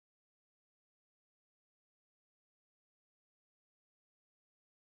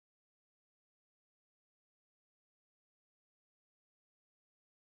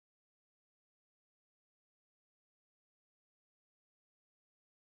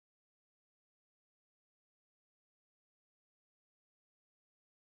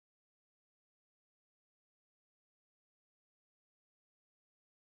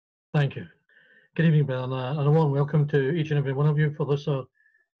Thank you. Good evening, Bill, and a warm welcome to each and every one of you for this, our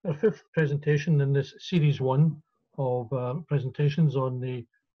fifth presentation in this series one of presentations on the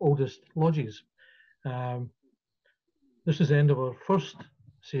oldest lodges. This is the end of our first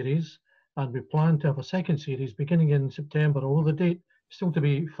series, and we plan to have a second series beginning in September, although the date is still to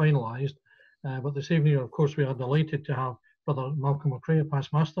be finalised. But this evening, of course, we are delighted to have Brother Malcolm McRae, a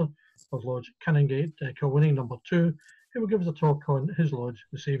past master of Lodge Canongate, Kilwinning No.2, who will give us a talk on his lodge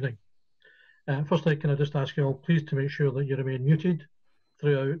this evening. Firstly, can I just ask you all please to make sure that you remain muted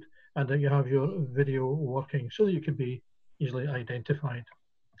throughout and that you have your video working so that you can be easily identified.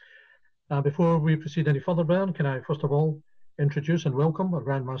 Before we proceed any further, Brian, can I first of all introduce and welcome our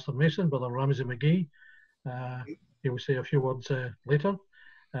Grand Master Mason, Brother Ramsay McGee. He will say a few words later.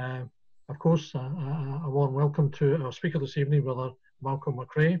 Of course, a warm welcome to our speaker this evening, Brother Malcolm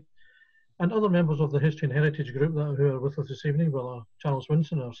McRae, and other members of the History and Heritage Group who are with us this evening, Brother Charles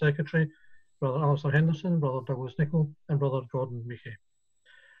Winson, our Secretary, Brother Alistair Henderson, Brother Douglas Nichol, and Brother Gordon Meeke.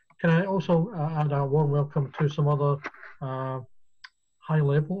 Can I also add a warm welcome to some other high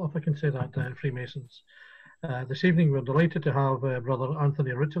level, if I can say that, Freemasons. This evening we're delighted to have Brother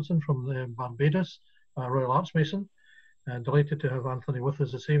Anthony Richardson from the Barbados, Royal Archmason. Delighted to have Anthony with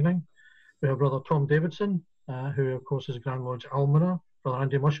us this evening. We have Brother Tom Davidson, who of course is Grand Lodge Almoner, Brother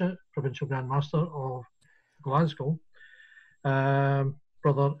Andy Mushet, Provincial Grand Master of Glasgow,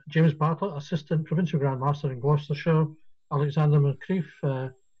 Brother James Bartlett, Assistant Provincial Grand Master in Gloucestershire, Alexander McCreef,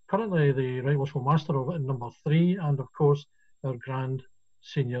 currently the Right Worshipful Master of No.3, and of course our Grand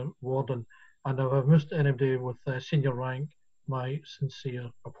Senior Warden. And if I've missed anybody with senior rank, my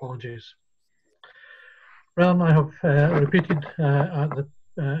sincere apologies. Well, I have repeated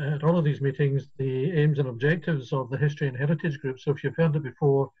at all of these meetings the aims and objectives of the History and Heritage Group, so if you've heard it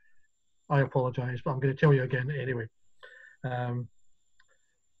before, I apologise, but I'm going to tell you again anyway.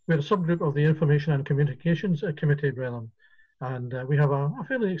 We're a subgroup of the Information and Communications Committee, brethren, and we have a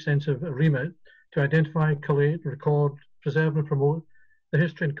fairly extensive remit to identify, collate, record, preserve and promote the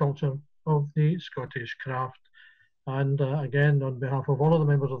history and culture of the Scottish craft. And again, on behalf of all of the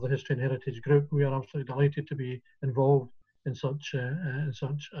members of the History and Heritage Group, we are absolutely delighted to be involved in such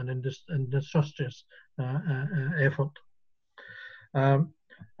an industrious effort. I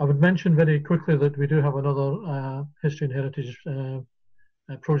would mention very quickly that we do have another History and Heritage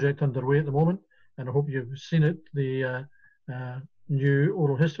project underway at the moment, and I hope you've seen it, the new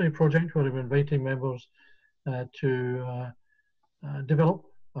oral history project, where we're inviting members to develop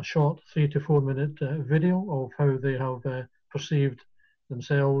a short 3 to 4 minute video of how they have perceived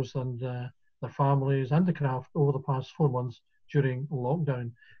themselves and their families and the craft over the past 4 months during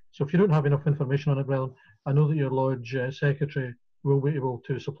lockdown. So if you don't have enough information on it, well, I know that your Lodge Secretary will be able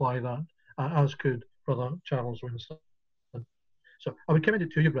to supply that, as could Brother Charles Winston. So I would commend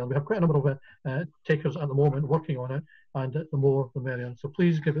it to you, Brian. We have quite a number of takers at the moment working on it, and the more the merrier. So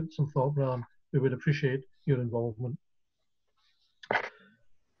please give it some thought, Brian. We would appreciate your involvement.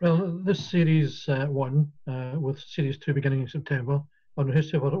 Well, this series one, with series two beginning in September, on the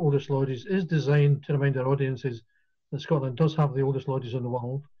history of our oldest lodges, is designed to remind our audiences that Scotland does have the oldest lodges in the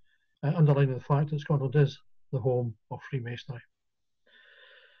world, underlining the fact that Scotland is the home of Freemasonry.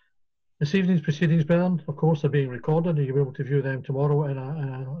 This evening's proceedings, Bernard, of course, are being recorded, and you'll be able to view them tomorrow in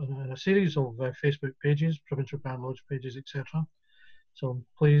a series of Facebook pages, Provincial Grand Lodge pages, etc. So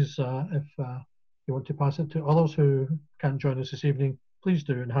please, if you want to pass it to others who can't join us this evening, please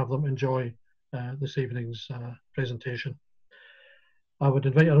do, and have them enjoy this evening's presentation. I would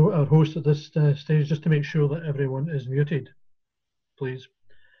invite our host at this stage just to make sure that everyone is muted, please.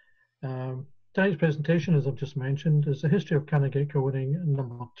 Tonight's presentation, as I've just mentioned, is the history of Canongate Kilwinning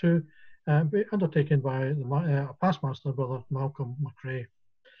No.2, undertaken by the past master, Brother Malcolm McRae.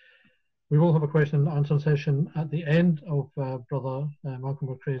 We will have a question and answer session at the end of Brother Malcolm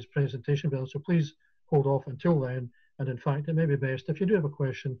McRae's presentation, so please hold off until then. And in fact, it may be best, if you do have a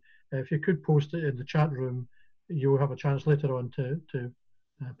question, if you could post it in the chat room, you will have a chance later on to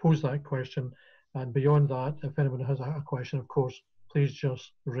pose that question. And beyond that, if anyone has a question, of course, please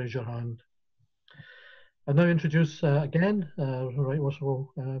just raise your hand. I now introduce again, Right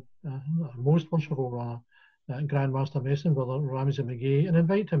Worshipful, most worshipful Grand Master Mason, Brother Ramsay McGee, and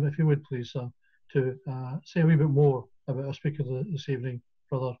invite him, if you would please, to say a wee bit more about our speaker this evening,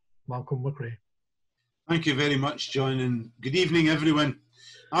 Brother Malcolm McRae. Thank you very much, John, and good evening, everyone.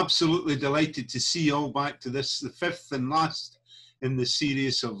 Absolutely delighted to see you all back to this, the fifth and last in the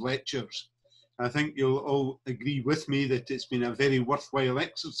series of lectures. I think you'll all agree with me that it's been a very worthwhile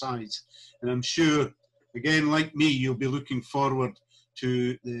exercise, and I'm sure, again, like me, you'll be looking forward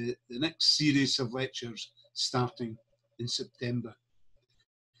to the next series of lectures starting in September.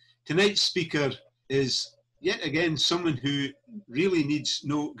 Tonight's speaker is yet again someone who really needs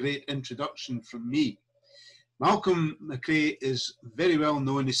no great introduction from me. Malcolm McRae is very well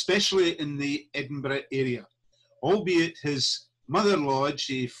known, especially in the Edinburgh area. Albeit his mother lodge,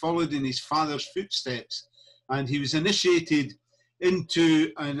 he followed in his father's footsteps, and he was initiated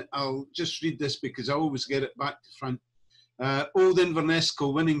into, and I'll just read this because I always get it back to front, Old Inverness,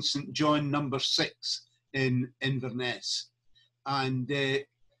 Kilwinning, St John, number 6 in Inverness. And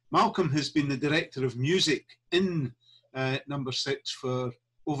Malcolm has been the director of music in number 6 for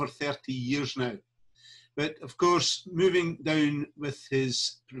over 30 years now. But of course, moving down with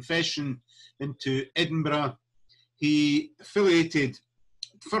his profession into Edinburgh, he affiliated,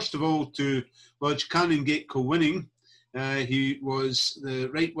 first of all, to Lodge Canongate, Kilwinning. He was the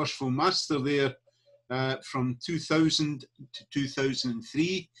Right Worshipful Master there from 2000 to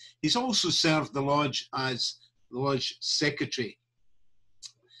 2003. He's also served the Lodge as the Lodge Secretary.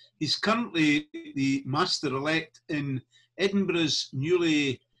 He's currently the Master-elect in Edinburgh's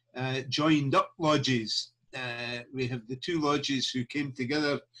newly joined up lodges. We have the 2 lodges who came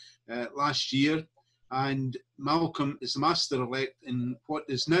together last year, and Malcolm is the Master-elect in what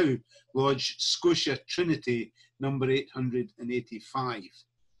is now Lodge Scotia Trinity, number 885.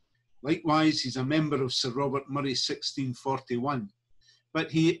 Likewise, he's a member of Sir Robert Murray's 1641,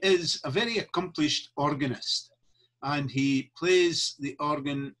 but he is a very accomplished organist, and he plays the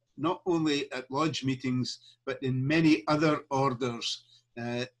organ not only at lodge meetings, but in many other orders.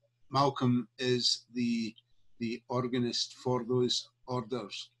 Malcolm is the organist for those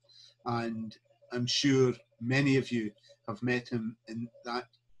orders, and I'm sure many of you have met him in that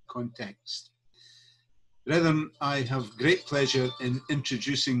context. Brethren, I have great pleasure in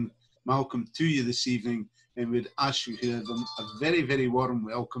introducing Malcolm to you this evening, and would ask you to give him a very, very warm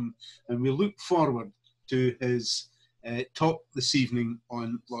welcome, and we look forward to his talk this evening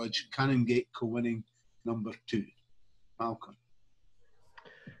on Lodge Canongate, Kilwinning, number 2. Malcolm.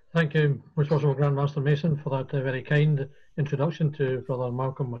 Thank you, Most Worshipful Grand Master Mason, for that very kind introduction to Brother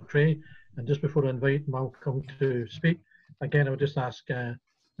Malcolm McRae. And just before I invite Malcolm to speak, again, I would just ask the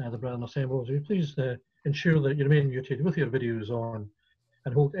Brethren assembled, will you please ensure that you remain muted with your videos on,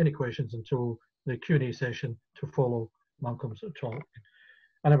 and hold any questions until the Q&A session to follow Malcolm's talk.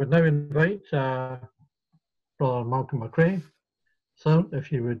 And I would now invite Brother Malcolm McRae. Sir,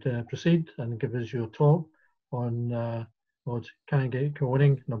 if you would proceed and give us your talk on Lodge Canongate,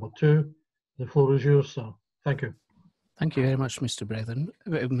 Kilwinning, number 2. The floor is yours, sir. Thank you. Thank you very much,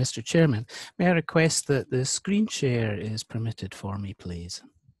 Mr. Chairman. May I request that the screen share is permitted for me, please?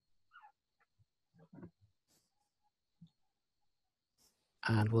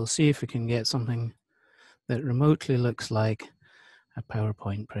 And we'll see if we can get something that remotely looks like a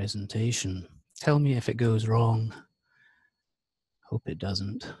PowerPoint presentation. Tell me if it goes wrong. Hope it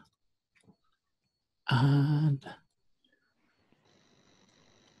doesn't. And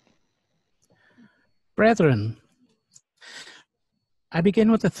brethren, I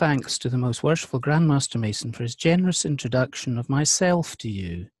begin with a thanks to the Most Worshipful Grand Master Mason for his generous introduction of myself to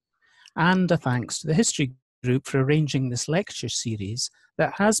you, and a thanks to the History Group for arranging this lecture series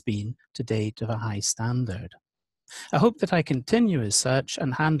that has been, to date, of a high standard. I hope that I continue as such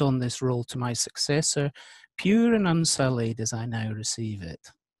and hand on this role to my successor, pure and unsullied as I now receive it.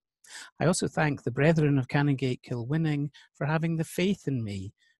 I also thank the Brethren of Canongate, Kilwinning for having the faith in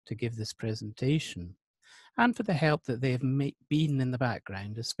me to give this presentation, and for the help that they have been in the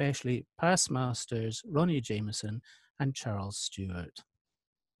background, especially past masters Ronnie Jameson and Charles Stewart.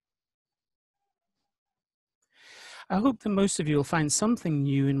 I hope that most of you will find something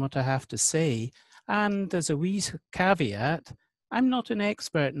new in what I have to say, and as a wee caveat, I'm not an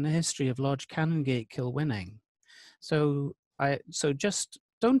expert in the history of Lodge Canongate, Kilwinning. So just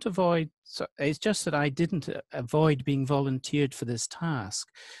don't avoid, it's just that I didn't avoid being volunteered for this task.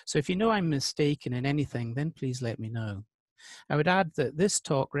 So if you know I'm mistaken in anything, then please let me know. I would add that this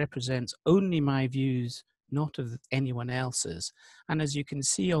talk represents only my views, not of anyone else's. And as you can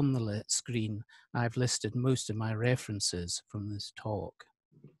see on the screen, I've listed most of my references from this talk.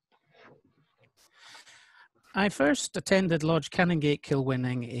 I first attended Lodge Canongate,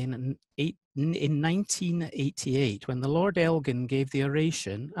 Kilwinning in 1988 when the Lord Elgin gave the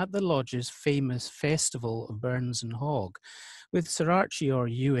oration at the Lodge's famous Festival of Burns and Hogg, with Sir Archie or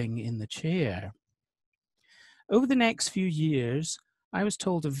Ewing in the chair. Over the next few years, I was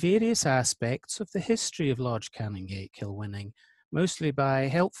told of various aspects of the history of Lodge Canongate, Kilwinning, mostly by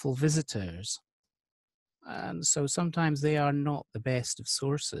helpful visitors. And so sometimes they are not the best of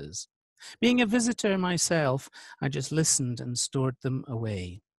sources. Being a visitor myself, I just listened and stored them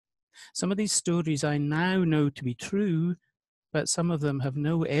away. Some of these stories I now know to be true, but some of them have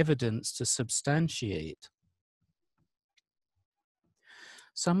no evidence to substantiate.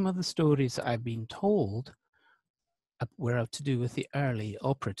 Some of the stories that I've been told were to do with the early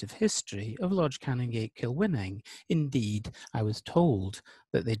operative history of Lodge Canongate Kilwinning. Indeed, I was told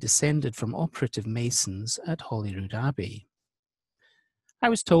that they descended from operative masons at Holyrood Abbey. I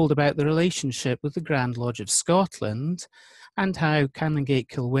was told about the relationship with the Grand Lodge of Scotland and how Canongate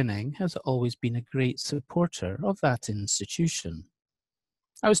Kilwinning has always been a great supporter of that institution.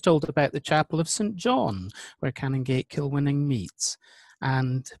 I was told about the Chapel of St. John, where Canongate Kilwinning meets,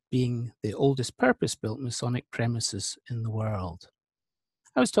 and being the oldest purpose-built Masonic premises in the world.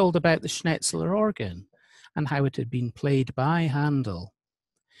 I was told about the Schnetzler organ and how it had been played by Handel.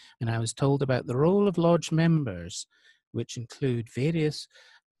 And I was told about the role of lodge members, which include various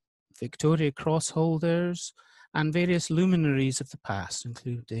Victoria Cross holders and various luminaries of the past,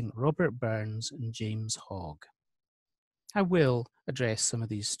 including Robert Burns and James Hogg. I will address some of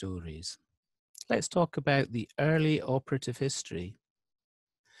these stories. Let's talk about the early operative history.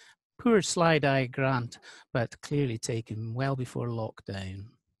 Poor slide, I grant, but clearly taken well before lockdown.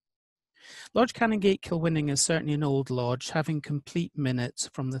 Lodge Canongate Kilwinning is certainly an old lodge, having complete minutes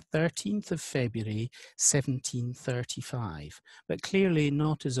from the 13th of February 1735, but clearly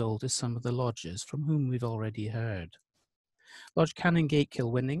not as old as some of the lodges from whom we've already heard. Lodge Canongate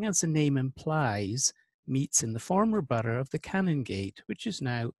Kilwinning, as the name implies, meets in the former borough of the Canongate, which is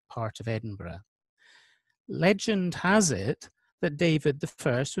now part of Edinburgh. Legend has it that David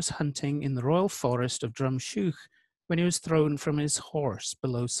I was hunting in the royal forest of Drumshuch when he was thrown from his horse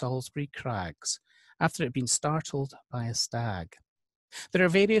below Salisbury Crags after it had been startled by a stag. There are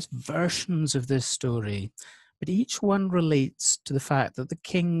various versions of this story, but each one relates to the fact that the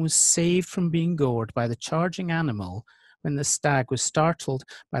king was saved from being gored by the charging animal when the stag was startled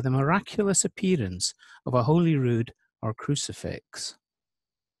by the miraculous appearance of a holy rood or crucifix.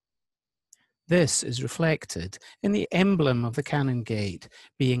 This is reflected in the emblem of the Canongate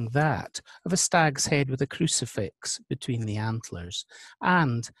being that of a stag's head with a crucifix between the antlers,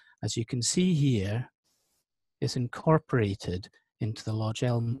 and, as you can see here, is incorporated into the lodge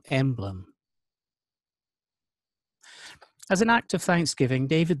emblem. As an act of thanksgiving,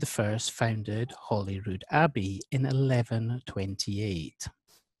 David I founded Holyrood Abbey in 1128.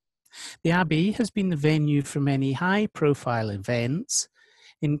 The Abbey has been the venue for many high-profile events,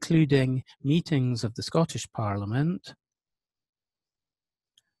 including meetings of the Scottish Parliament,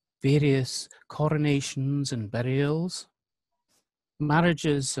 various coronations and burials,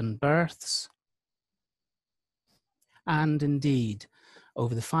 marriages and births, and indeed,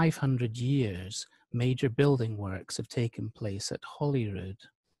 over the 500 years, major building works have taken place at Holyrood,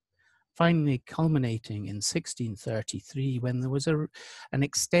 finally culminating in 1633 when there was an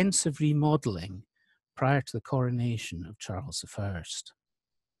extensive remodelling prior to the coronation of Charles I.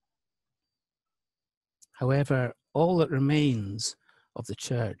 However, all that remains of the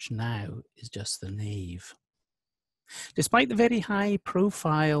church now is just the nave. Despite the very high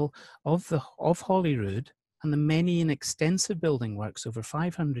profile of Holyrood and the many and extensive building works over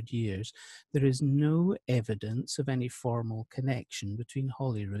 500 years, there is no evidence of any formal connection between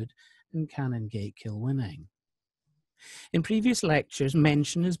Holyrood and Canongate Kilwinning. In previous lectures,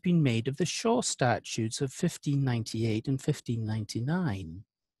 mention has been made of the Shaw statutes of 1598 and 1599.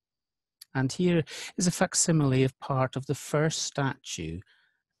 And here is a facsimile of part of the first statute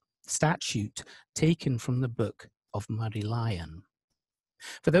taken from the book of Murray Lyon.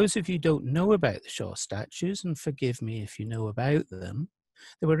 For those of you who don't know about the Shaw statutes, and forgive me if you know about them,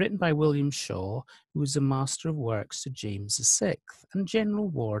 they were written by William Shaw, who was the Master of Works to James VI and General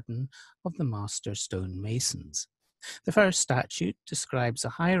Warden of the Master Stone Masons. The first statute describes a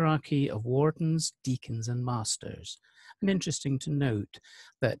hierarchy of wardens, deacons, and masters. And interesting to note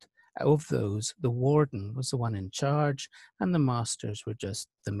that of those, the warden was the one in charge, and the masters were just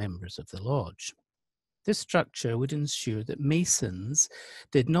the members of the lodge. This structure would ensure that masons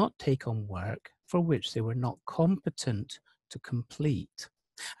did not take on work for which they were not competent to complete,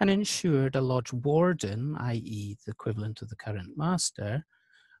 and ensured a lodge warden, i.e. the equivalent of the current master,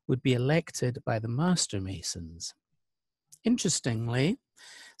 would be elected by the master masons. Interestingly,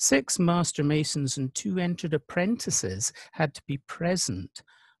 6 master masons and 2 entered apprentices had to be present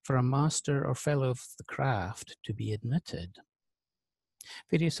for a master or fellow of the craft to be admitted.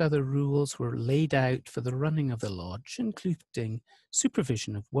 Various other rules were laid out for the running of the lodge, including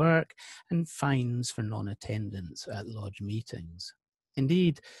supervision of work and fines for non-attendance at lodge meetings.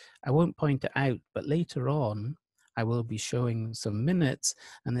 Indeed, I won't point it out, but later on I will be showing some minutes,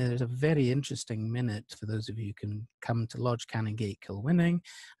 and there's a very interesting minute for those of you who can come to Lodge Canongate Kilwinning,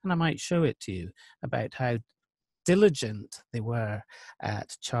 and I might show it to you about how diligent they were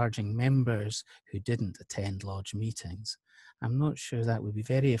at charging members who didn't attend lodge meetings. I'm not sure that would be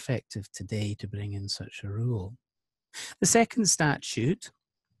very effective today to bring in such a rule. The second statute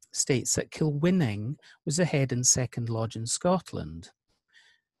states that Kilwinning was the head and second lodge in Scotland.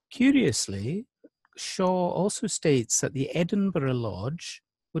 Curiously, Shaw also states that the Edinburgh Lodge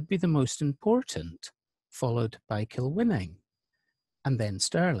would be the most important, followed by Kilwinning, and then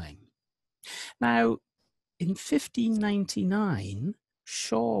Stirling. Now, in 1599,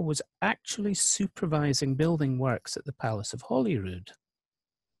 Shaw was actually supervising building works at the Palace of Holyrood.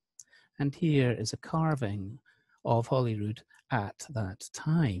 And here is a carving of Holyrood at that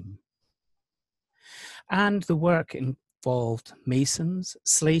time. And the work involved masons,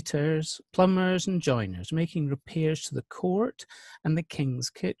 slaters, plumbers and joiners making repairs to the court and the king's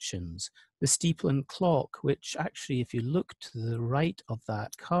kitchens, the steeple and clock, which actually, if you look to the right of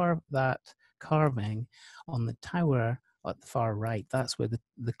that carving on the tower at the far right, that's where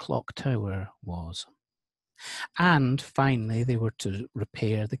the clock tower was. And finally, they were to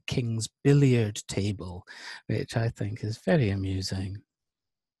repair the king's billiard table, which I think is very amusing.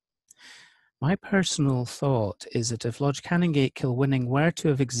 My personal thought is that if Lodge Canongate Kilwinning were to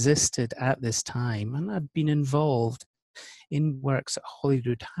have existed at this time and had been involved in works at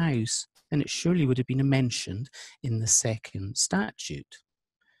Holyrood House, then it surely would have been mentioned in the second statute.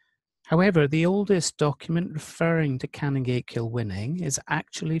 However, the oldest document referring to Canongate Kilwinning is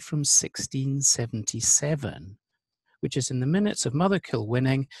actually from 1677, which is in the minutes of Mother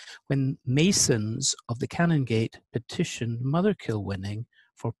Kilwinning, when masons of the Canongate petitioned Mother Kilwinning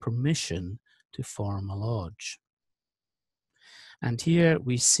for permission to form a lodge. And here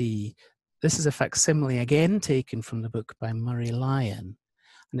we see, this is a facsimile again taken from the book by Murray Lyon,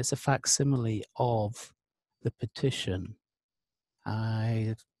 and it's a facsimile of the petition.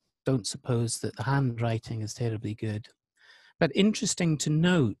 I don't suppose that the handwriting is terribly good, but interesting to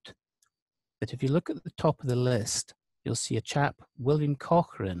note that if you look at the top of the list, you'll see a chap, William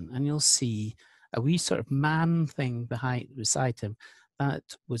Cochrane, and you'll see a wee sort of man thing beside him.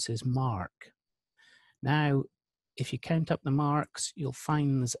 That was his mark. Now, if you count up the marks, you'll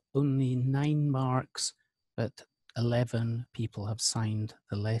find there's only 9 marks, but 11 people have signed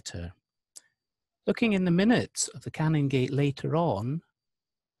the letter. Looking in the minutes of the Canongate later on,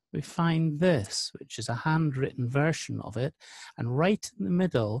 we find this, which is a handwritten version of it, and right in the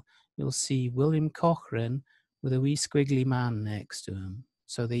middle, you'll see William Cochrane with a wee squiggly man next to him.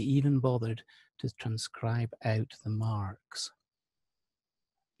 So they even bothered to transcribe out the marks.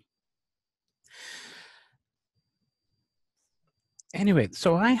 Anyway,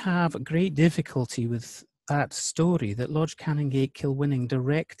 so I have a great difficulty with that story that Lodge Canongate Kilwinning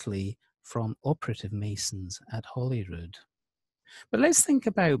directly from operative masons at Holyrood. But let's think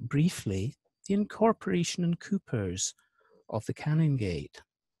about briefly the incorporation and coopers of the Canongate.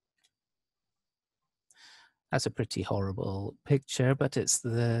 That's a pretty horrible picture, but it's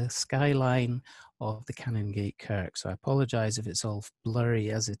the skyline of the Canongate Kirk. So I apologise if it's all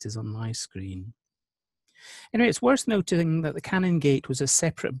blurry as it is on my screen. Anyway, it's worth noting that the Canongate was a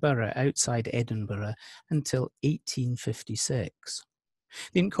separate borough outside Edinburgh until 1856.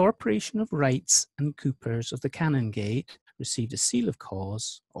 The incorporation of rights and coopers of the Canongate received a seal of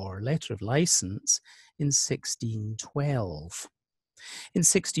cause, or letter of licence, in 1612. In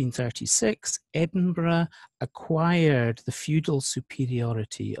 1636, Edinburgh acquired the feudal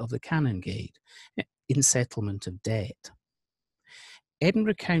superiority of the Canongate in settlement of debt.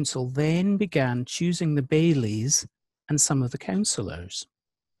 Edinburgh Council then began choosing the bailies and some of the councillors,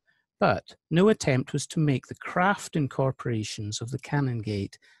 but no attempt was to make the craft incorporations of the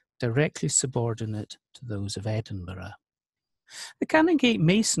Canongate directly subordinate to those of Edinburgh. The Canongate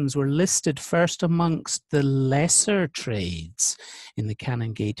masons were listed first amongst the lesser trades in the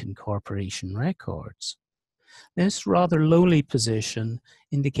Canongate incorporation records. This rather lowly position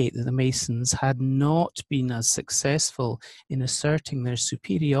indicates that the masons had not been as successful in asserting their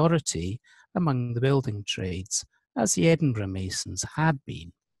superiority among the building trades as the Edinburgh masons had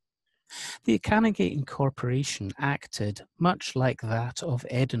been. The Canongate incorporation acted much like that of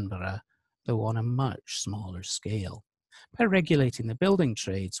Edinburgh, though on a much smaller scale, by regulating the building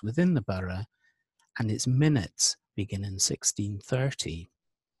trades within the borough, and its minutes begin in 1630.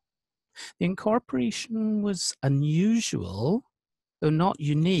 The incorporation was unusual, though not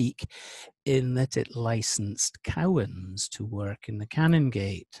unique, in that it licensed Cowans to work in the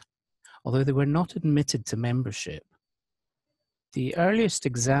Canongate, although they were not admitted to membership. The earliest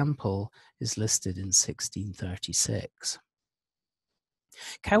example is listed in 1636.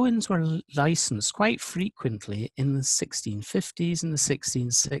 Cowens were licensed quite frequently in the 1650s and the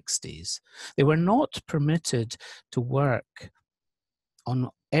 1660s. They were not permitted to work on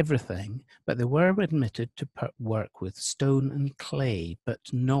everything, but they were admitted to work with stone and clay, but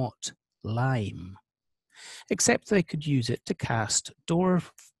not lime, except they could use it to cast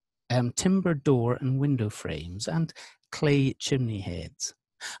timber door and window frames and clay chimney heads.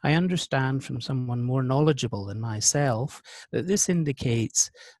 I understand from someone more knowledgeable than myself that this indicates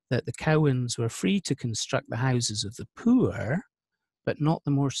that the Cowens were free to construct the houses of the poor, but not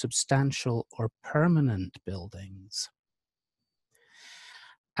the more substantial or permanent buildings.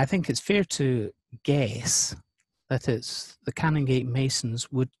 I think it's fair to guess that the Canongate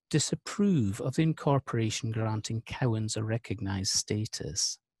Masons would disapprove of the incorporation granting Cowens a recognised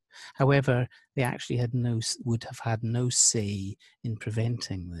status. However, they actually would have had no say in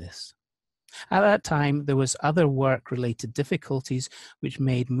preventing this. At that time, there was other work-related difficulties which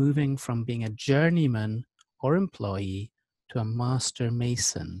made moving from being a journeyman or employee to a master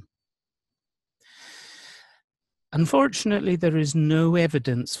mason. Unfortunately, there is no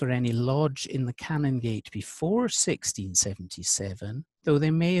evidence for any lodge in the Canongate before 1677, though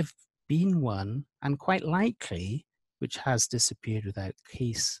there may have been one, and quite likely, which has disappeared without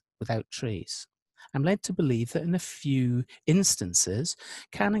trace. I'm led to believe that in a few instances,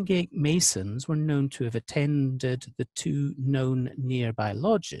 Canongate Masons were known to have attended the two known nearby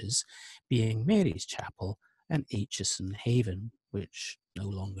lodges, being Mary's Chapel and Aitchison Haven, which no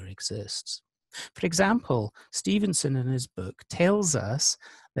longer exists. For example, Stevenson in his book tells us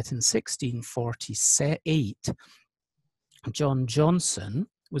that in 1648, John Johnson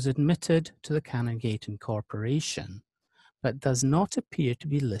was admitted to the Canongate Incorporation, but does not appear to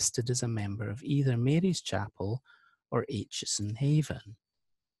be listed as a member of either Mary's Chapel or Aitchison Haven,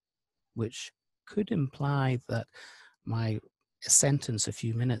 which could imply that my sentence a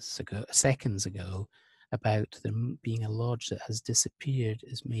few seconds ago, about there being a lodge that has disappeared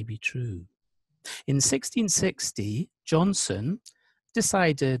is maybe true. In 1660, Johnson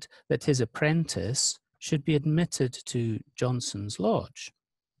decided that his apprentice should be admitted to Johnson's lodge.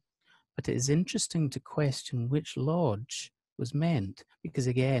 But it is interesting to question which lodge was meant, because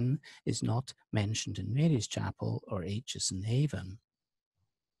again, it's not mentioned in Mary's Chapel or Aitchison Haven.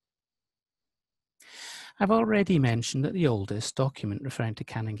 I've already mentioned that the oldest document referring to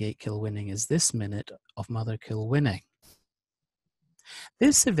Canongate Kilwinning is this minute of Mother Kilwinning.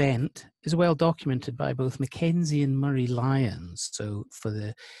 This event is well documented by both Mackenzie and Murray Lyons, so for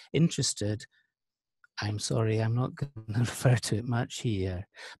the interested, I'm sorry, I'm not going to refer to it much here,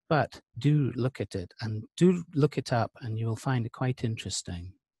 but do look at it and do look it up and you will find it quite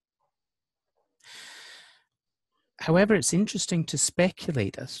interesting. However, it's interesting to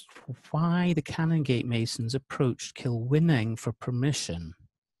speculate as to why the Canongate Masons approached Kilwinning for permission.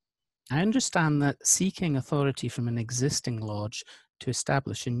 I understand that seeking authority from an existing lodge to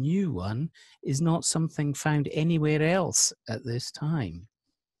establish a new one is not something found anywhere else at this time.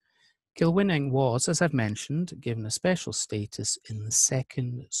 Kilwinning was, as I've mentioned, given a special status in the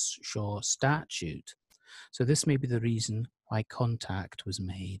Second Shaw Statute, so this may be the reason why contact was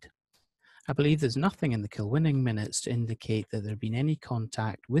made. I believe there's nothing in the Kilwinning minutes to indicate that there had been any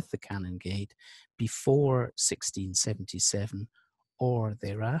contact with the Canongate before 1677 or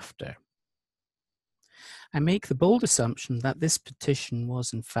thereafter. I make the bold assumption that this petition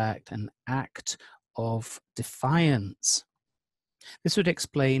was in fact an act of defiance. This would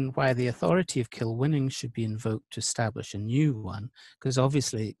explain why the authority of Kilwinning should be invoked to establish a new one, because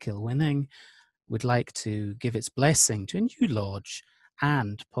obviously Kilwinning would like to give its blessing to a new lodge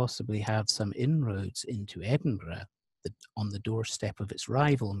and possibly have some inroads into Edinburgh on the doorstep of its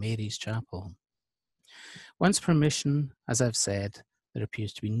rival Mary's Chapel. Once permission, as I've said, there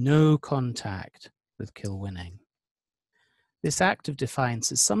appears to be no contact with Kilwinning. This act of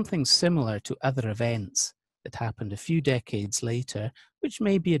defiance is something similar to other events that happened a few decades later, which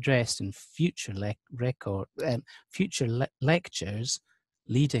may be addressed in future lectures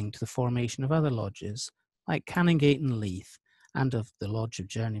leading to the formation of other lodges, like Canongate and Leith, and of the Lodge of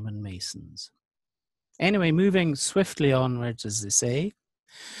Journeyman Masons. Anyway, moving swiftly onwards, as they say,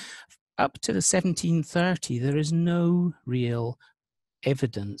 up to the 1730, there is no real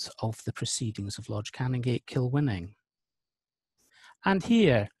evidence of the proceedings of Lodge Canongate Kilwinning. And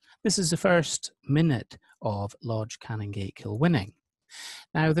here, this is the first minute of Lodge Canongate Kilwinning.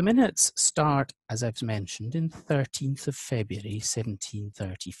 Now, the minutes start, as I've mentioned, in 13th of February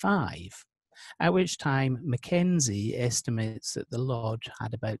 1735, at which time Mackenzie estimates that the lodge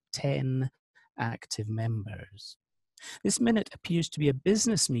had about 10 active members. This minute appears to be a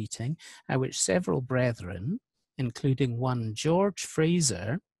business meeting at which several brethren, including one George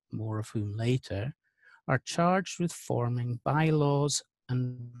Fraser, more of whom later, are charged with forming bylaws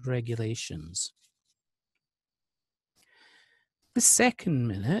and regulations. The second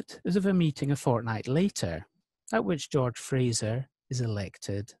minute is of a meeting a fortnight later, at which George Fraser is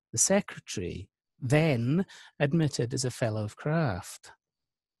elected the secretary, then admitted as a fellow of craft.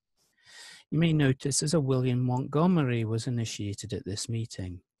 You may notice as a William Montgomery was initiated at this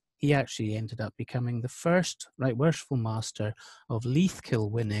meeting. He actually ended up becoming the first Right Worshipful Master of Leith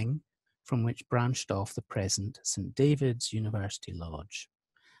Kilwinning, from which branched off the present St. David's University Lodge.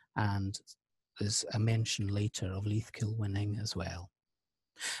 And there's a mention later of Leith Kilwinning as well.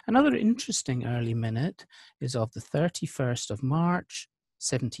 Another interesting early minute is of the 31st of March,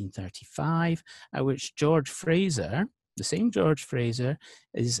 1735, at which George Fraser, the same George Fraser,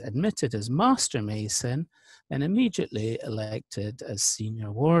 is admitted as Master Mason and immediately elected as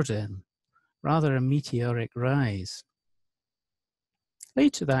Senior Warden. Rather a meteoric rise.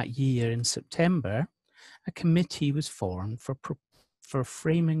 Later that year, in September, a committee was formed for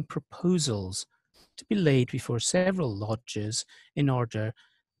framing proposals to be laid before several lodges in order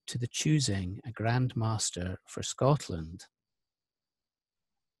to the choosing a Grand Master for Scotland.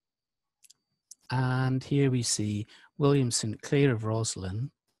 And here we see William St. Clair of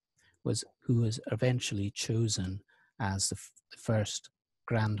Roslin, who was eventually chosen as the first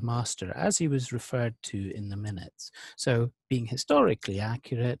Grand Master, as he was referred to in the minutes. So, being historically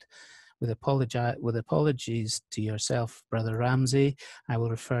accurate, with apologies to yourself, Brother Ramsay, I will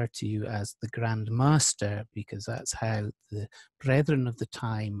refer to you as the Grand Master, because that's how the brethren of the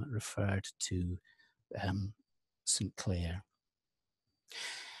time referred to St. Clair.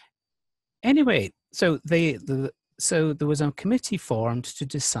 Anyway, so there was a committee formed to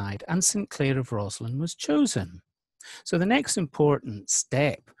decide, and St. Clair of Roslin was chosen. So the next important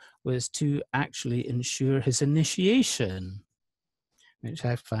step was to actually ensure his initiation, which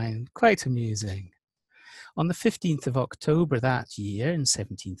I find quite amusing. On the 15th of October that year, in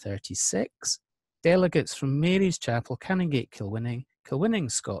 1736, delegates from Mary's Chapel, Canongate,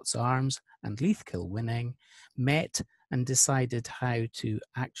 Kilwinning, Scots Arms, and Leith Kilwinning met and decided how to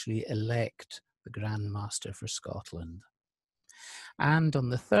actually elect the Grand Master for Scotland. And on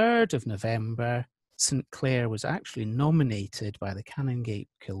the 3rd of November, St. Clair was actually nominated by the Canongate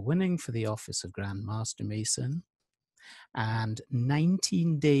Kilwinning for the office of Grand Master Mason. And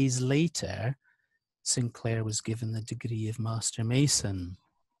 19 days later, St. Clair was given the degree of Master Mason.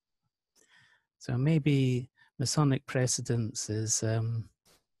 So maybe Masonic precedence is,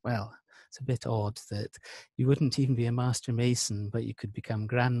 well, it's a bit odd that you wouldn't even be a Master Mason, but you could become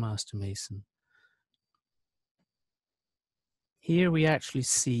Grand Master Mason. Here we actually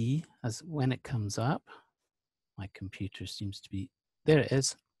see, as when it comes up, my computer seems to be, there it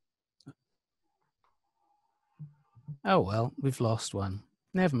is. Oh well, we've lost one.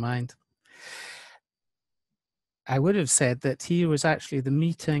 Never mind. I would have said that here was actually the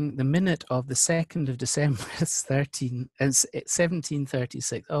minute of the 2nd of December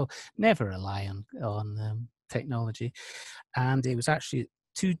 1736. Oh, never rely on technology. And it was actually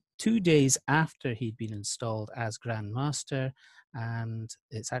two days after he'd been installed as Grand Master, and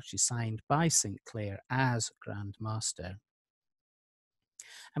it's actually signed by St. Clair as Grand Master.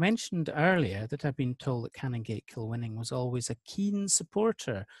 I mentioned earlier that I've been told that Canongate Kilwinning was always a keen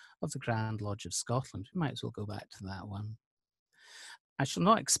supporter of the Grand Lodge of Scotland. We might as well go back to that one. I shall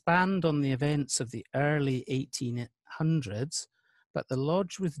not expand on the events of the early 1800s, but the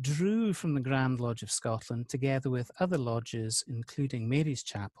lodge withdrew from the Grand Lodge of Scotland together with other lodges, including Mary's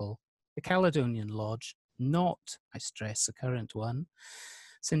Chapel, the Caledonian Lodge, not, I stress, the current one,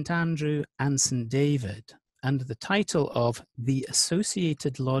 St. Andrew and St. David, under the title of the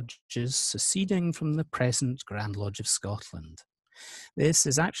Associated Lodges Seceding from the Present Grand Lodge of Scotland. This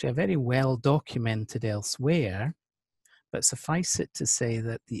is actually a very well documented elsewhere, but suffice it to say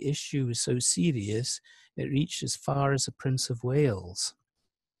that the issue was so serious it reached as far as the Prince of Wales.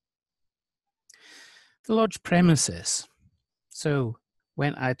 The lodge premises. So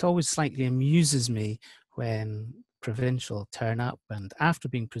it always slightly amuses me when provincial turn up and after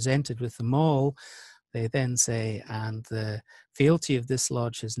being presented with them all, they then say, and the fealty of this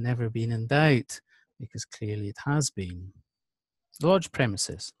lodge has never been in doubt, because clearly it has been. The lodge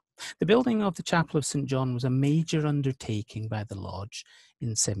premises. The building of the Chapel of St. John was a major undertaking by the lodge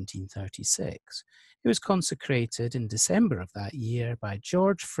in 1736. It was consecrated in December of that year by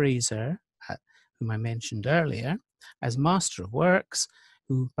George Fraser, whom I mentioned earlier, as Master of Works,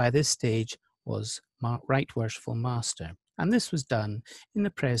 who by this stage was Right Worshipful Master. And this was done in the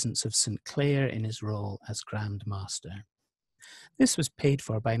presence of St. Clair in his role as Grand Master. This was paid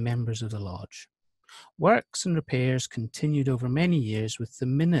for by members of the lodge. Works and repairs continued over many years, with the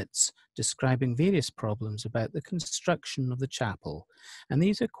minutes describing various problems about the construction of the chapel, and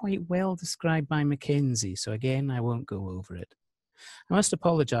these are quite well described by Mackenzie, so again I won't go over it. I must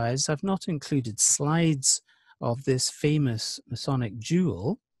apologise, I've not included slides of this famous Masonic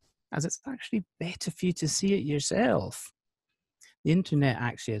jewel, as it's actually better for you to see it yourself. The internet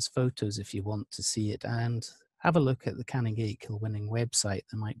actually has photos if you want to see it, and have a look at the Canongate Kilwinning website,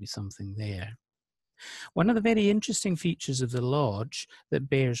 there might be something there. One of the very interesting features of the lodge that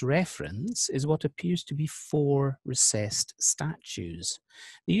bears reference is what appears to be 4 recessed statues.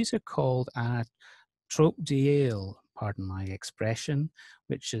 These are called a trope d'oeil, pardon my expression,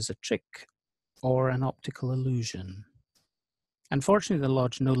 which is a trick or an optical illusion. Unfortunately, the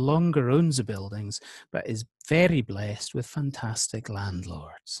lodge no longer owns the buildings, but is very blessed with fantastic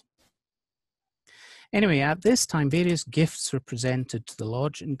landlords. Anyway, at this time, various gifts were presented to the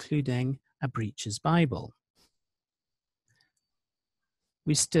lodge, including a Breeches Bible.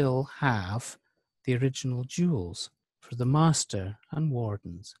 We still have the original jewels for the master and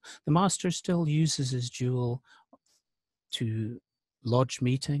wardens. The master still uses his jewel to lodge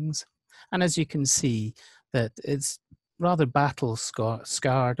meetings, and as you can see, that it's rather battle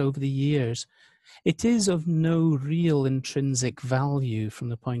scarred over the years. It is of no real intrinsic value from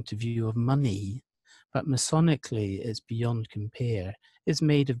the point of view of money, but Masonically it's beyond compare. It's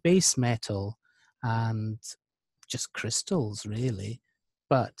made of base metal and just crystals, really,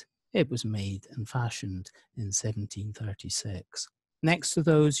 but it was made and fashioned in 1736. Next to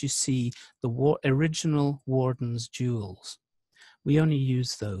those, you see the original warden's jewels. We only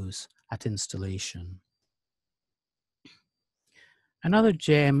use those at installation. Another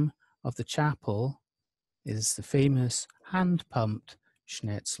gem of the chapel is the famous hand-pumped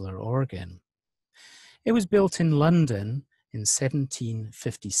Schnetzler organ. It was built in London in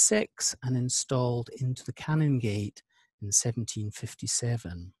 1756 and installed into the Canongate in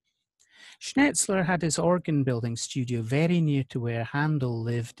 1757. Schnetzler had his organ building studio very near to where Handel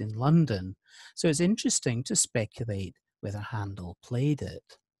lived in London, so it's interesting to speculate whether Handel played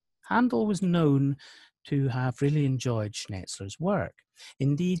it. Handel was known to have really enjoyed Schnetzler's work.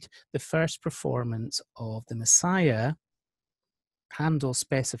 Indeed, the first performance of the Messiah, Handel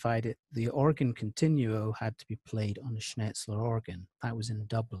specified it, the organ continuo had to be played on a Schnetzler organ. That was in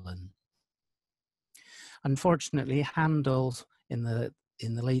Dublin. Unfortunately, Handel in the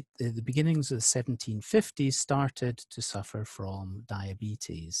beginnings of the 1750s started to suffer from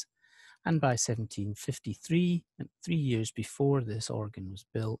diabetes. And by 1753, 3 years before this organ was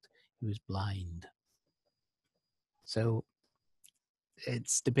built, he was blind. So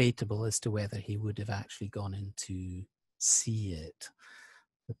it's debatable as to whether he would have actually gone in to see it.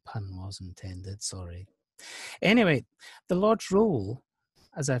 The pun was intended, sorry. Anyway, the lodge roll,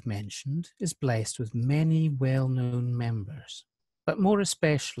 as I've mentioned, is blessed with many well-known members, but more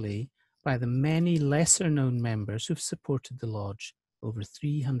especially by the many lesser-known members who've supported the lodge over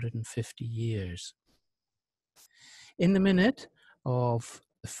 350 years. In the minute of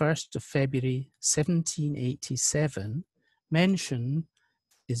the 1st of February 1787, mention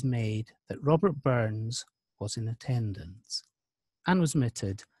is made that Robert Burns was in attendance and was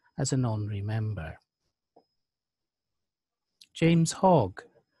admitted as an honorary member. James Hogg,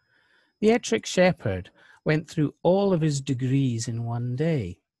 the Ettrick shepherd, went through all of his degrees in one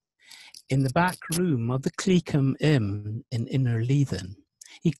day. In the back room of the Cleacombe Inn in Inner Leithen,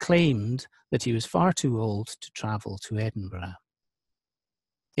 he claimed that he was far too old to travel to Edinburgh.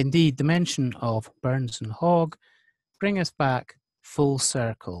 Indeed, the mention of Burns and Hogg bring us back full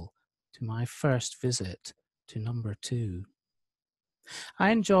circle to my first visit to No.2.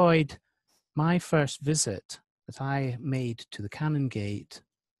 I enjoyed my first visit that I made to the Canongate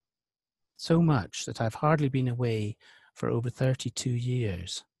so much that I've hardly been away for over 32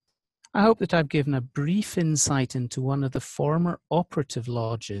 years. I hope that I've given a brief insight into one of the former operative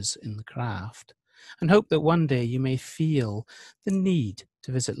lodges in the craft, and hope that one day you may feel the need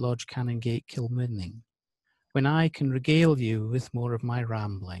to visit Lodge Canongate Kilwinning, when I can regale you with more of my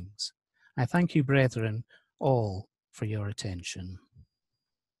ramblings. I thank you, brethren, all for your attention.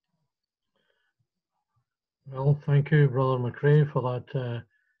 Well, thank you, Brother McRae, for that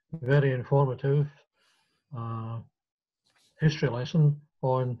very informative history lesson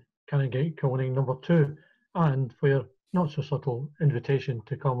on Canongate Kilwinning No.2, and for your not so subtle invitation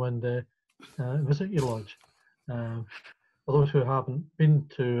to come and visit your lodge. For those who haven't been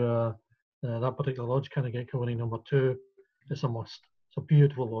to that particular lodge, Canongate Kilwinning No.2, it's a must. It's a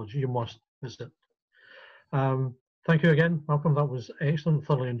beautiful lodge. You must visit. Thank you again, Malcolm. That was excellent.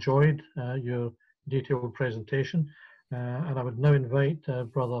 Thoroughly enjoyed your detailed presentation. And I would now invite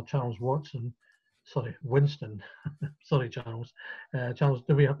Brother Charles Watson, sorry, Winston. Sorry, Charles. Charles,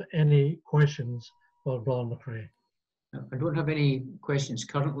 do we have any questions for Brother McRae? I don't have any questions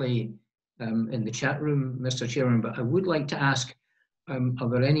currently in the chat room, Mr. Chairman, but I would like to ask, are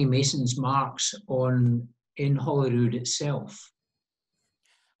there any Mason's marks in Holyrood itself?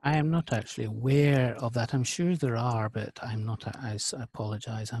 I am not actually aware of that. I'm sure there are, but I'm not, I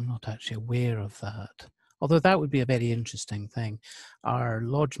apologise, I'm not actually aware of that. Although that would be a very interesting thing. Our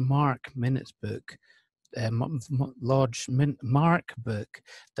Lodge Mark Minutes book, Mark book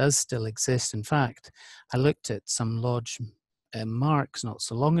does still exist. In fact, I looked at some Lodge marks not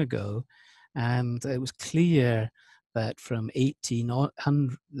so long ago, and it was clear that from the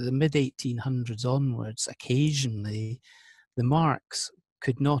mid-1800s onwards, occasionally the marks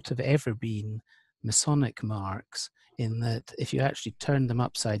could not have ever been Masonic marks, in that if you actually turned them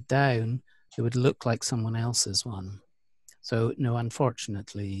upside down, it would look like someone else's one. So no,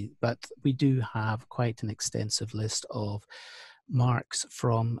 unfortunately, but we do have quite an extensive list of marks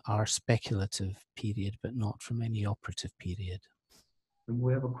from our speculative period, but not from any operative period.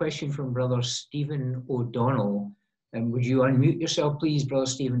 We have a question from Brother Stephen O'Donnell. Would you unmute yourself, please, Brother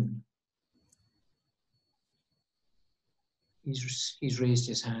Stephen? He's raised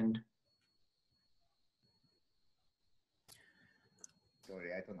his hand.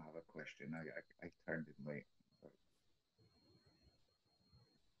 Sorry, I don't have a question. I turned in late.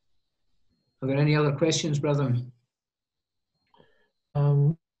 Are there any other questions, brother?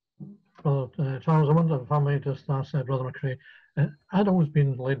 Charles, I wonder if I might just ask Brother McRae. I'd always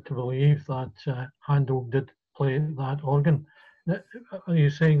been led to believe that Handel did play that organ. Are you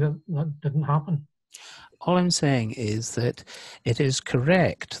saying that that didn't happen? All I'm saying is that it is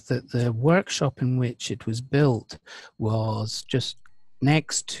correct that the workshop in which it was built was just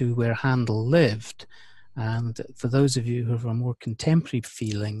next to where Handel lived. And for those of you who have a more contemporary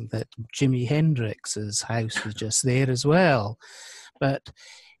feeling, that Jimi Hendrix's house was just there as well. But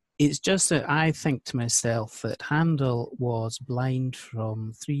it's just that I think to myself that Handel was blind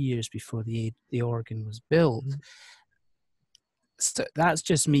from 3 years before the organ was built. Mm-hmm. So that's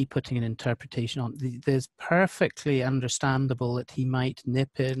just me putting an interpretation on. There's perfectly understandable that he might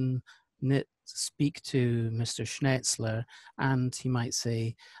speak to Mr. Schnetzler, and he might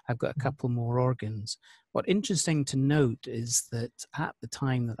say, I've got a couple more organs. What's interesting to note is that at the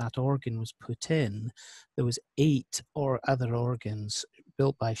time that that organ was put in, there was 8 other organs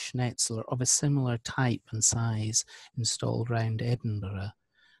built by Schnetzler of a similar type and size installed around Edinburgh.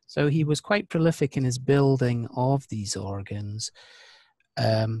 So he was quite prolific in his building of these organs,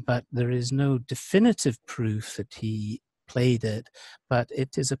 but there is no definitive proof that he played it, but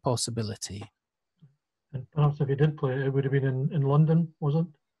it is a possibility. And perhaps if he did play it, it would have been in London, was it?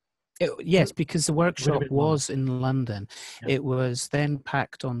 Yes, because the workshop was in London. Yeah. It was then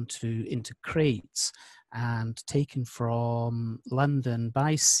packed into crates and taken from London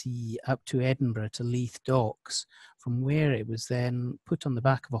by sea up to Edinburgh to Leith Docks, from where it was then put on the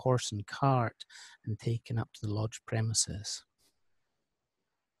back of a horse and cart and taken up to the lodge premises.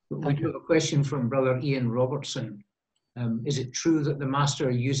 We do have a question from Brother Ian Robertson. Is it true that the Master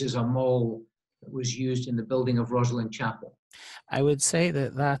uses a maul that was used in the building of Rosslyn Chapel? I would say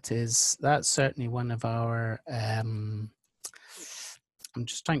that's certainly one of our, I'm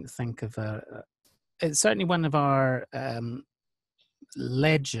just trying to think of it's certainly one of our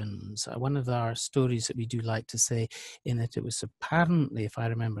legends, one of our stories that we do like to say, in that it was apparently, if I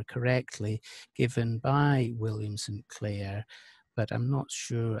remember correctly, given by William St. Clair, but I'm not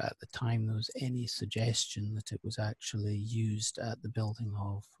sure at the time there was any suggestion that it was actually used at the building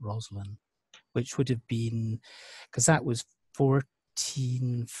of Rosslyn, which would have been, because that was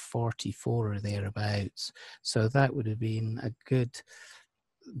 1444 or thereabouts, so that would have been a good,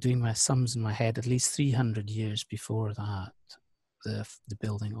 doing my sums in my head, at least 300 years before that, the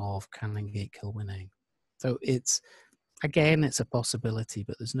building of Canongate, Kilwinning. So it's, again, it's a possibility,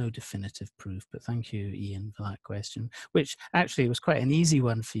 but there's no definitive proof. But thank you, Ian, for that question, which actually was quite an easy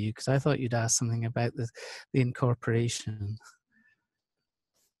one for you, because I thought you'd ask something about the incorporation.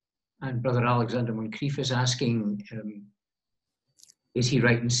 And Brother Alexander Moncrief is asking, is he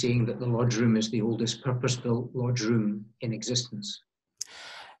right in saying that the lodge room is the oldest purpose-built lodge room in existence?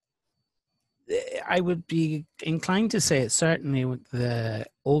 I would be inclined to say it's certainly the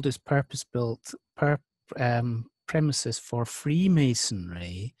oldest purpose-built premises for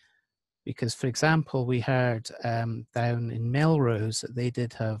Freemasonry, because, for example, we heard down in Melrose that they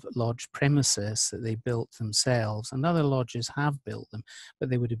did have lodge premises that they built themselves, and other lodges have built them, but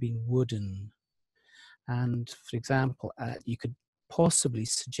they would have been wooden. And, for example, you could possibly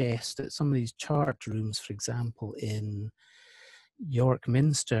suggest that some of these chart rooms, for example, in York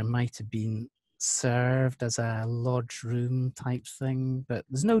Minster might have been served as a lodge room type thing, but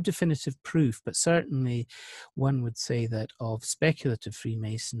there's no definitive proof. But certainly one would say that of speculative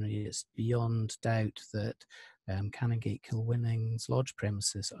Freemasonry, it's beyond doubt that Canongate Kilwinning's lodge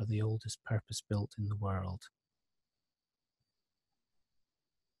premises are the oldest purpose-built in the world.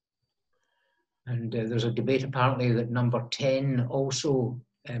 And there's a debate apparently that number 10 also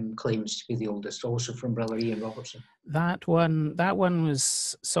claims to be the oldest, also from Brother Ian Robertson. That one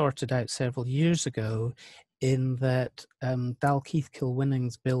was sorted out several years ago, in that Dalkeith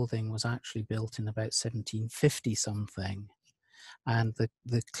Kilwinning's building was actually built in about 1750 something. And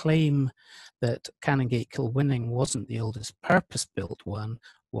the claim that Canongate Kilwinning wasn't the oldest purpose-built one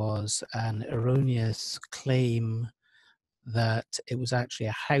was an erroneous claim that it was actually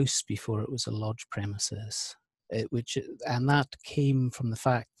a house before it was a lodge premises. And that came from the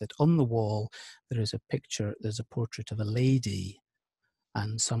fact that on the wall there's a portrait of a lady,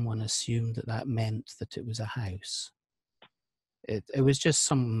 and someone assumed that that meant that it was a house. It was just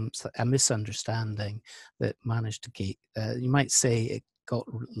a misunderstanding that managed to get, you might say it got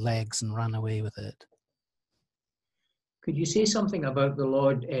legs and ran away with it. Could you say something about the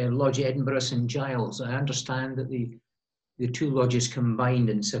Lodge Edinburgh St Giles? I understand that the two lodges combined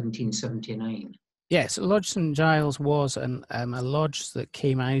in 1779. Yes, Lodge St Giles was a lodge that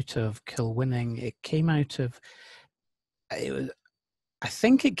came out of Kilwinning. It came out of, I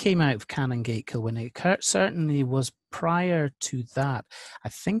think it came out of Canongate Kilwinning. It certainly was prior to that. I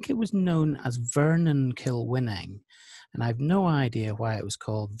think it was known as Vernon Kilwinning, and I've no idea why it was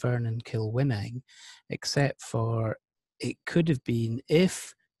called Vernon Kilwinning, except for it could have been,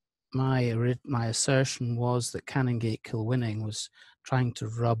 if my assertion was that Canongate Kilwinning was trying to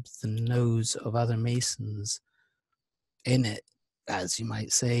rub the nose of other Masons in it, as you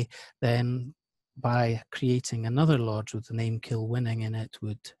might say, then by creating another lodge with the name Kilwinning in it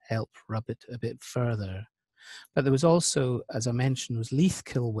would help rub it a bit further. But there was also, as I mentioned, was Leith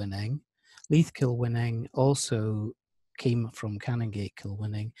Kilwinning. Leith Kilwinning also came from Canongate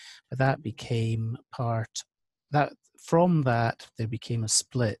Kilwinning, but that became from that there became a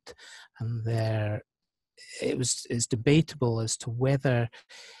split, and it's debatable as to whether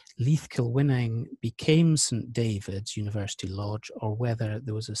Leith Kilwinning became St David's University Lodge, or whether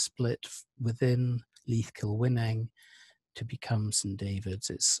there was a split within Leith Kilwinning to become St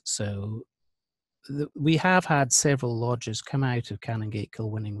David's. We have had several lodges come out of Canongate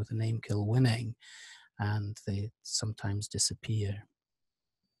Kilwinning with the name Kilwinning, and they sometimes disappear.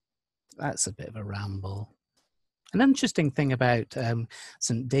 That's a bit of a ramble. An interesting thing about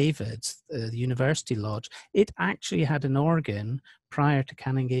St David's, the University Lodge, it actually had an organ prior to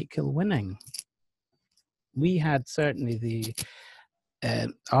Canongate Kilwinning. We had certainly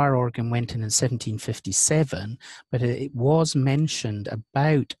our organ went in 1757, but it was mentioned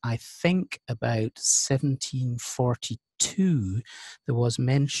about 1742. There was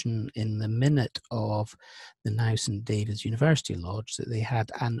mention in the minute of the now St David's University Lodge that they had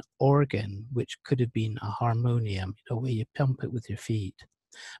an organ which could have been a harmonium, where you pump it with your feet.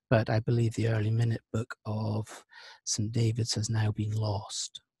 But I believe the early minute book of St David's has now been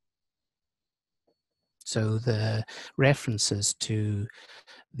lost. So the references to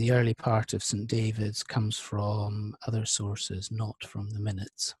the early part of St David's comes from other sources, not from the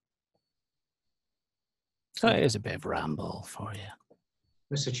minutes. So it is a bit of a ramble for you.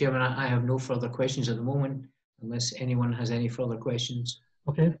 Mr. Chairman, I have no further questions at the moment, unless anyone has any further questions.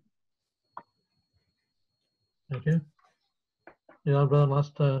 Okay. Thank you. Yeah, Brother,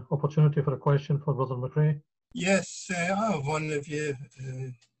 last opportunity for a question for Brother McRae. Yes, I have one if you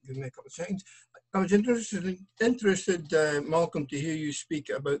give me a couple of seconds. I was interested, Malcolm, to hear you speak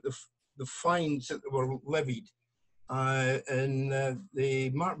about the fines that were levied in the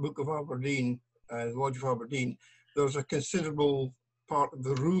Mark Book of Aberdeen, the Lodge of Aberdeen. There's a considerable part of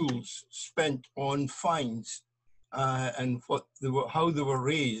the rules spent on fines and how they were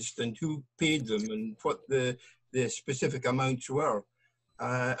raised and who paid them and what the specific amounts were.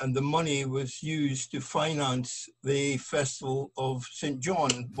 And the money was used to finance the Festival of St.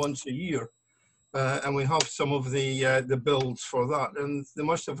 John once a year. And we have some of the bills for that, and they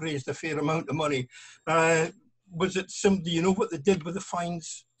must have raised a fair amount of money. Was it do you know what they did with the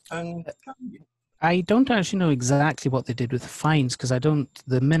fines? And I don't actually know exactly what they did with the fines, because although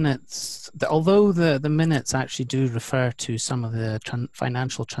the minutes actually do refer to some of the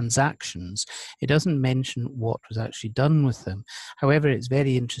financial transactions, it doesn't mention what was actually done with them. However, it's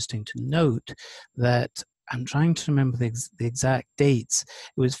very interesting to note that I'm trying to remember the exact dates.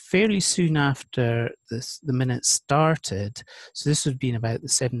 It was fairly soon after the minute started, so this would have been about the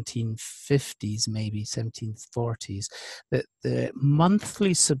 1750s, maybe 1740s, that the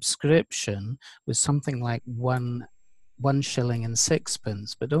monthly subscription was something like one shilling and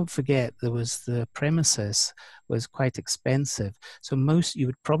sixpence. But don't forget, there was the premises was quite expensive. So you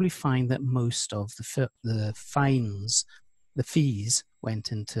would probably find that most of the fines, the fees,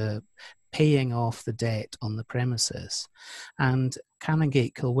 went into paying off the debt on the premises. And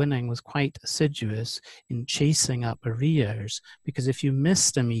Canongate Kilwinning was quite assiduous in chasing up arrears, because if you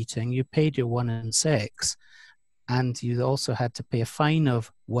missed a meeting, you paid your 1 and 6, and you also had to pay a fine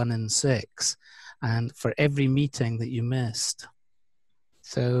of 1 and 6, and for every meeting that you missed.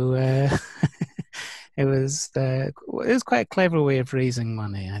 So it was quite a clever way of raising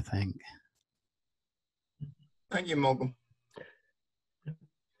money, I think. Thank you, Malcolm.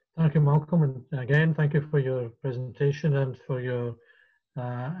 Thank you, Malcolm, and again, thank you for your presentation and for your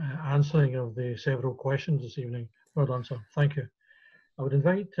answering of the several questions this evening. Well done, sir. Thank you. I would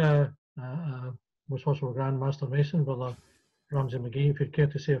invite Most Honourable Grand Master Mason, Brother Ramsay McGee, if you'd care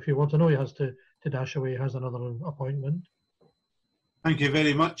to say a few words. I know he has to dash away, he has another appointment. Thank you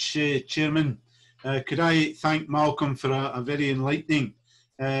very much, Chairman. Could I thank Malcolm for a very enlightening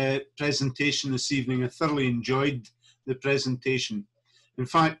presentation this evening. I thoroughly enjoyed the presentation. In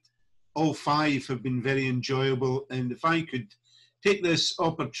fact, all 5 have been very enjoyable, and if I could take this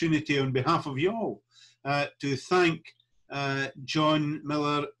opportunity on behalf of you all to thank John,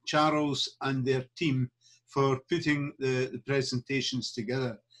 Miller, Charles and their team for putting the presentations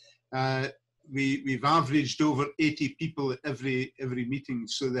together. We've averaged over 80 people at every meeting,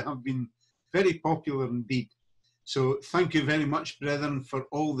 so they have been very popular indeed. So thank you very much, brethren, for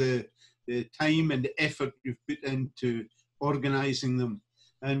all the time and the effort you've put into organising them.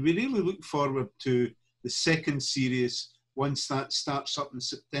 And we really look forward to the second series once that starts up in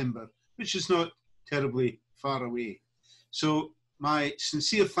September, which is not terribly far away. So my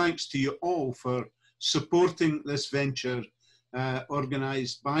sincere thanks to you all for supporting this venture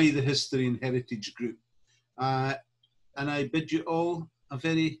organised by the History and Heritage Group. And I bid you all a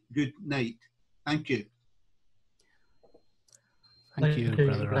very good night. Thank you. Thank you,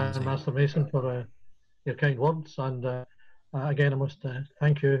 Brother Ramsay. Master Mason, for your kind words. And again, I must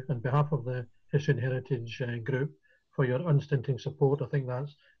thank you on behalf of the History and Heritage Group for your unstinting support. I think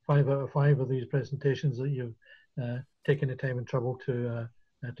that's 5 out of 5 of these presentations that you've taken the time and trouble to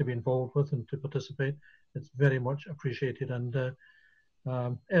be involved with and to participate. It's very much appreciated, and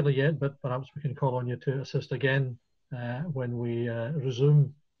early yet, but perhaps we can call on you to assist again when we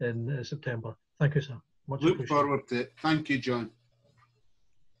resume in September. Thank you, sir. Much Look appreciated. forward to it. Thank you, John.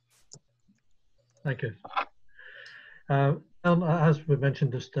 Thank you. As we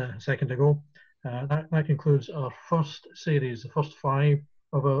mentioned just a second ago, that concludes our first series, the first 5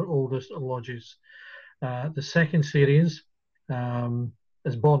 of our oldest lodges. The second series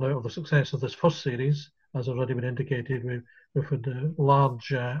is born out of the success of this first series. As already been indicated, we've had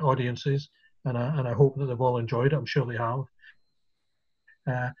large audiences, and I hope that they've all enjoyed it. I'm sure they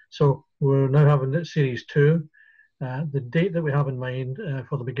have. So we're now having series 2. The date that we have in mind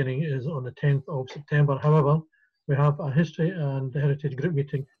for the beginning is on the 10th of September. However, we have a History and Heritage Group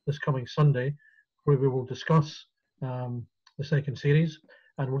meeting this coming Sunday, where we will discuss the second series,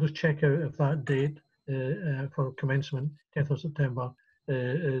 and we'll just check out if that date for commencement, 10th of September,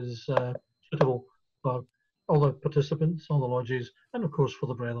 is suitable for all the participants, all the lodges, and of course for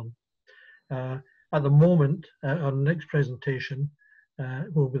the brethren. At the moment, our next presentation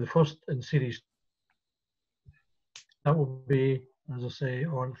will be the first in series. That will be, as I say,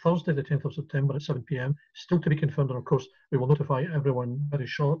 on Thursday, the 10th of September at 7 p.m. Still to be confirmed, and of course, we will notify everyone very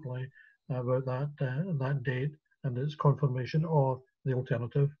shortly about that date and its confirmation or the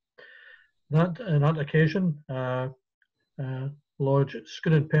alternative. On that occasion, Lodge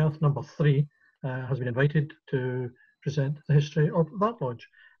Schooner Perth number 3 has been invited to present the history of that lodge.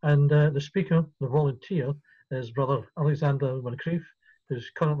 And the speaker, the volunteer, is Brother Alexander Moncrief,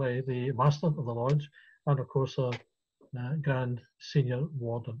 who's currently the master of the lodge, and of course our Grand Senior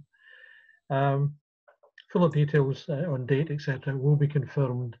Warden. Fuller details on date, etc., will be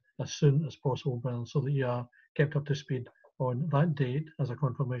confirmed as soon as possible, Brian, so that you are kept up to speed on that date as a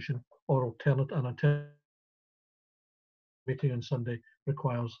confirmation, or alternative meeting on Sunday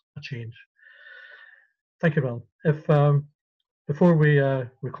requires a change. Thank you, Brian. If before we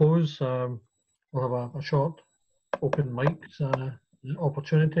close, we'll have a short open mic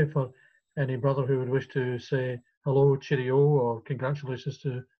opportunity for any brother who would wish to say hello, cheerio, or congratulations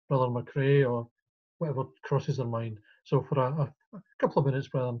to Brother McRae, or whatever crosses their mind. So for a couple of minutes,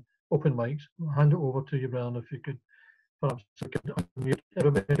 Brian, open mics. I'll hand it over to you, Brian, if you could perhaps unmute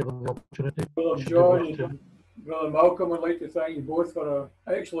everybody, give them the opportunity. Brother John and Brother Malcolm, I'd like to thank you both for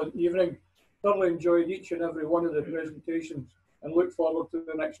an excellent evening. Thoroughly enjoyed each and every one of the presentations and look forward to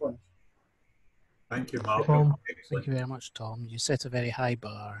the next one. Thank you, Malcolm. Thank you very much, Tom. You set a very high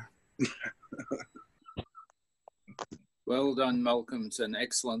bar. Well done, Malcolm. It's an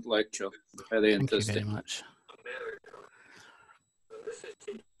excellent lecture. Very interesting. Thank you very much.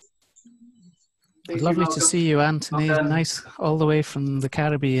 Lovely to see you, Anthony. Nice all the way from the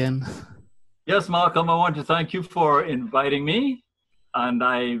Caribbean. Yes, Malcolm, I want to thank you for inviting me, and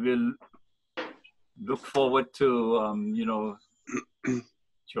I will look forward to, you know,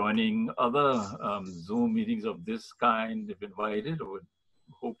 joining other Zoom meetings of this kind if invited. I would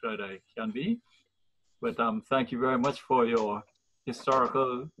hope that I can be. But thank you very much for your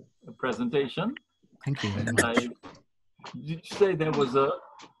historical presentation. Thank you very much. Did you say there was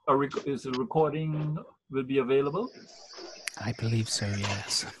is a recording will be available? I believe so,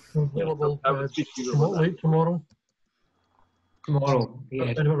 yes. Available late tomorrow. Tomorrow,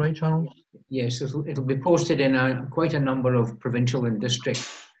 yes. Right, Charles? Yes, it'll be posted in quite a number of provincial and district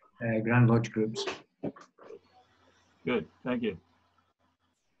Grand Lodge groups. Good, thank you.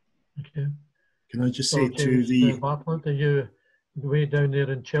 Okay. Can I just say to the Bartlett, are you way down there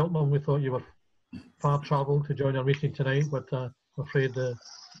in Cheltenham? We thought you were far travelled to join our meeting tonight, but I'm afraid the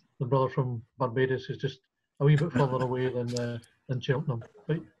brother from Barbados is just a wee bit further away than Cheltenham.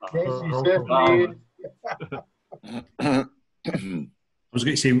 Right? Yes, he certainly is. I was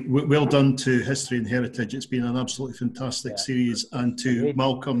going to say, well done to History and Heritage. It's been an absolutely fantastic series. And to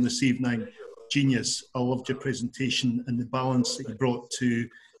Malcolm this evening, genius. I loved your presentation and the balance that you brought to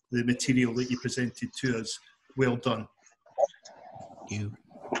the material that you presented to us. Well done. Thank you.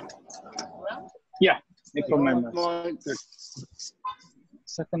 Yeah, no problem.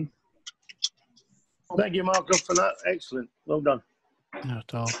 Second. Thank you, Malcolm, for that. Excellent. Well done. Not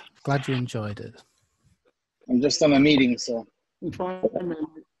at all. Glad you enjoyed it. I'm just on a meeting, so. Well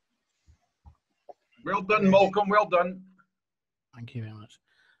done, Malcolm. Well done. Thank you very much.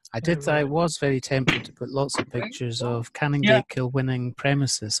 I was very tempted to put lots of pictures of Canongate Kilwinning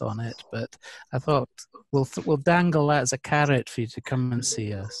premises on it, but I thought we'll dangle that as a carrot for you to come and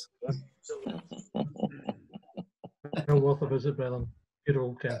see us. Well worth a visit, Brennan. Good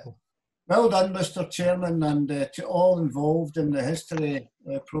old temple. Well done, Mr. Chairman, and to all involved in the history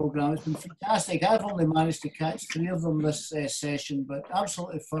programme. It's been fantastic. I've only managed to catch 3 of them this session, but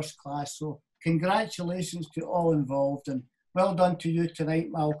absolutely first class. So congratulations to all involved, and well done to you tonight,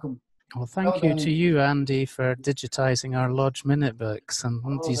 Malcolm. Well, thank you to you, Andy, for digitising our Lodge Minute books, and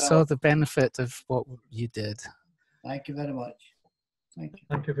you saw the benefit of what you did. Thank you very much. Thank you.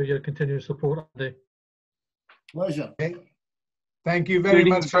 Thank you for your continued support, Andy. Pleasure. Okay. Thank you very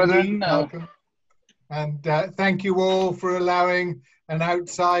much indeed, Malcolm. And thank you all for allowing an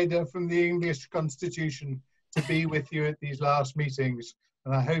outsider from the English Constitution to be with you at these last meetings.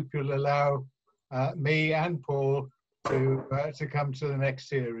 And I hope you'll allow me and Paul to come to the next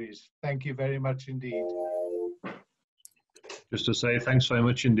series. Thank you very much indeed. Just to say thanks very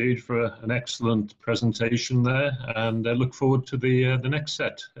much indeed for an excellent presentation there, and I look forward to the next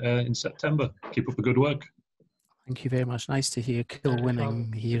set in September. Keep up the good work. Thank you very much. Nice to hear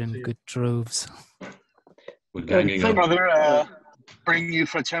Kilwinning here in good droves. We're ganging up. Brother, bring you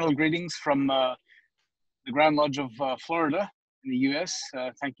fraternal greetings from the Grand Lodge of Florida in the US.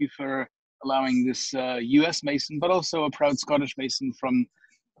 Thank you for allowing this US Mason, but also a proud Scottish Mason from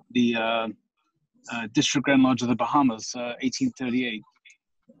the District Grand Lodge of the Bahamas, 1838.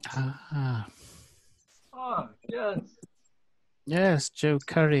 Ah. Oh, yes. Yes, Joe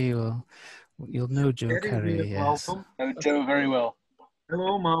Curry. Well, you'll know Joe Curry, yes. Malcolm. Know Joe very well.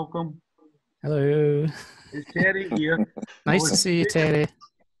 Hello, Malcolm. Hello. It's Terry here. Nice to see you, Terry.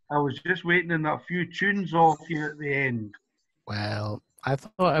 I was just waiting on a few tunes off you at the end. Well, I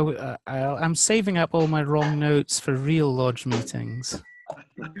thought I'm saving up all my wrong notes for real lodge meetings.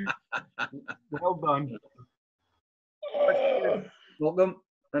 Well done. Welcome,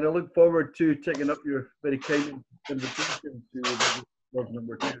 and I look forward to taking up your very kind invitation to Lodge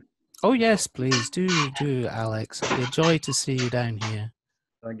number 2. Oh yes, please do, Alex. It'll be a joy to see you down here.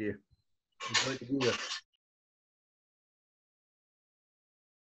 Thank you. It's great to be here.